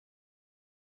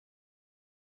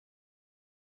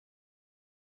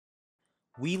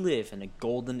We live in a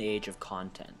golden age of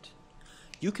content.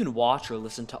 You can watch or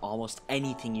listen to almost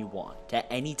anything you want at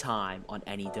any time on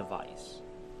any device.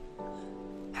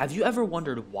 Have you ever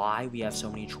wondered why we have so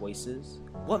many choices?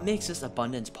 What makes this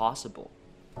abundance possible?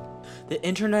 The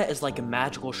internet is like a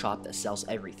magical shop that sells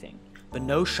everything, but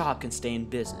no shop can stay in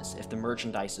business if the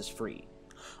merchandise is free.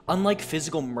 Unlike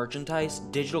physical merchandise,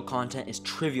 digital content is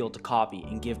trivial to copy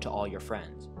and give to all your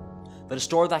friends. But a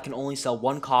store that can only sell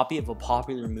one copy of a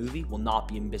popular movie will not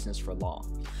be in business for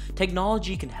long.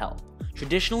 Technology can help.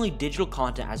 Traditionally, digital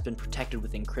content has been protected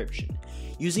with encryption.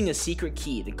 Using a secret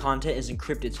key, the content is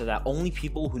encrypted so that only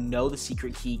people who know the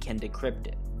secret key can decrypt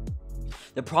it.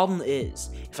 The problem is,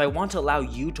 if I want to allow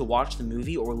you to watch the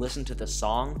movie or listen to the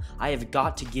song, I have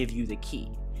got to give you the key.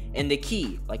 And the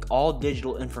key, like all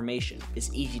digital information,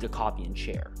 is easy to copy and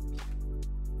share.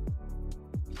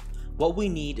 What we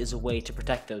need is a way to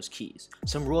protect those keys,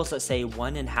 some rules that say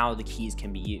when and how the keys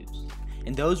can be used.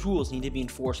 And those rules need to be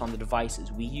enforced on the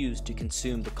devices we use to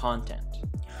consume the content.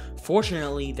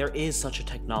 Fortunately, there is such a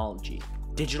technology,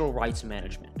 digital rights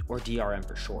management, or DRM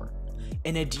for short.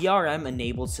 In a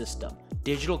DRM-enabled system,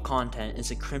 digital content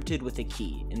is encrypted with a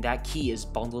key, and that key is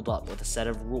bundled up with a set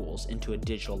of rules into a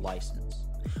digital license.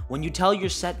 When you tell your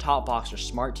set-top box or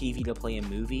smart TV to play a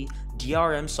movie,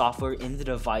 DRM software in the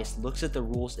device looks at the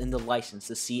rules in the license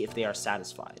to see if they are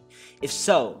satisfied. If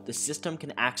so, the system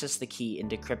can access the key and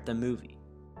decrypt the movie.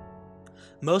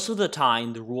 Most of the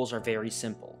time, the rules are very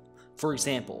simple. For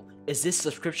example, is this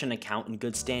subscription account in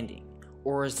good standing?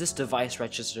 Or is this device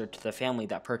registered to the family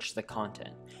that purchased the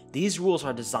content? These rules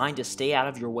are designed to stay out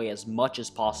of your way as much as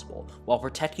possible while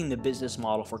protecting the business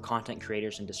model for content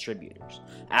creators and distributors.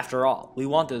 After all, we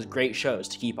want those great shows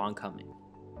to keep on coming.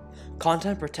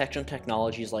 Content protection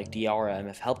technologies like DRM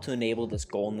have helped to enable this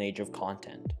golden age of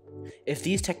content. If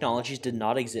these technologies did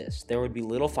not exist, there would be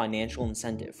little financial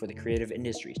incentive for the creative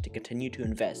industries to continue to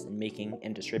invest in making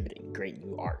and distributing great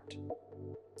new art.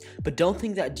 But don't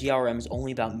think that DRM is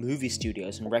only about movie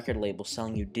studios and record labels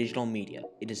selling you digital media.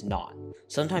 It is not.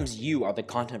 Sometimes you are the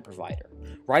content provider.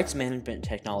 Rights management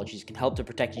technologies can help to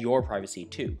protect your privacy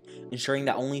too, ensuring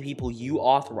that only people you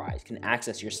authorize can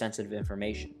access your sensitive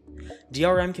information.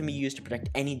 DRM can be used to protect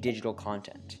any digital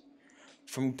content,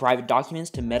 from private documents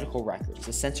to medical records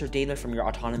to censor data from your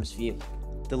autonomous vehicle.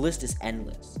 The list is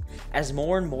endless. As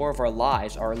more and more of our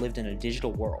lives are lived in a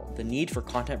digital world, the need for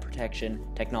content protection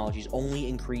technologies only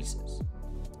increases.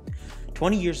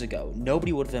 20 years ago,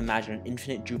 nobody would have imagined an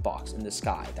infinite jukebox in the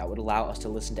sky that would allow us to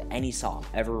listen to any song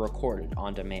ever recorded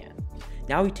on demand.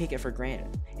 Now we take it for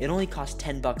granted. It only costs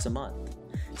 $10 a month.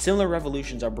 Similar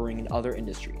revolutions are brewing in other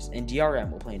industries, and DRM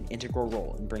will play an integral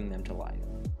role in bringing them to life.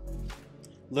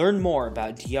 Learn more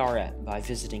about DRM by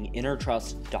visiting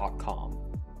intertrust.com.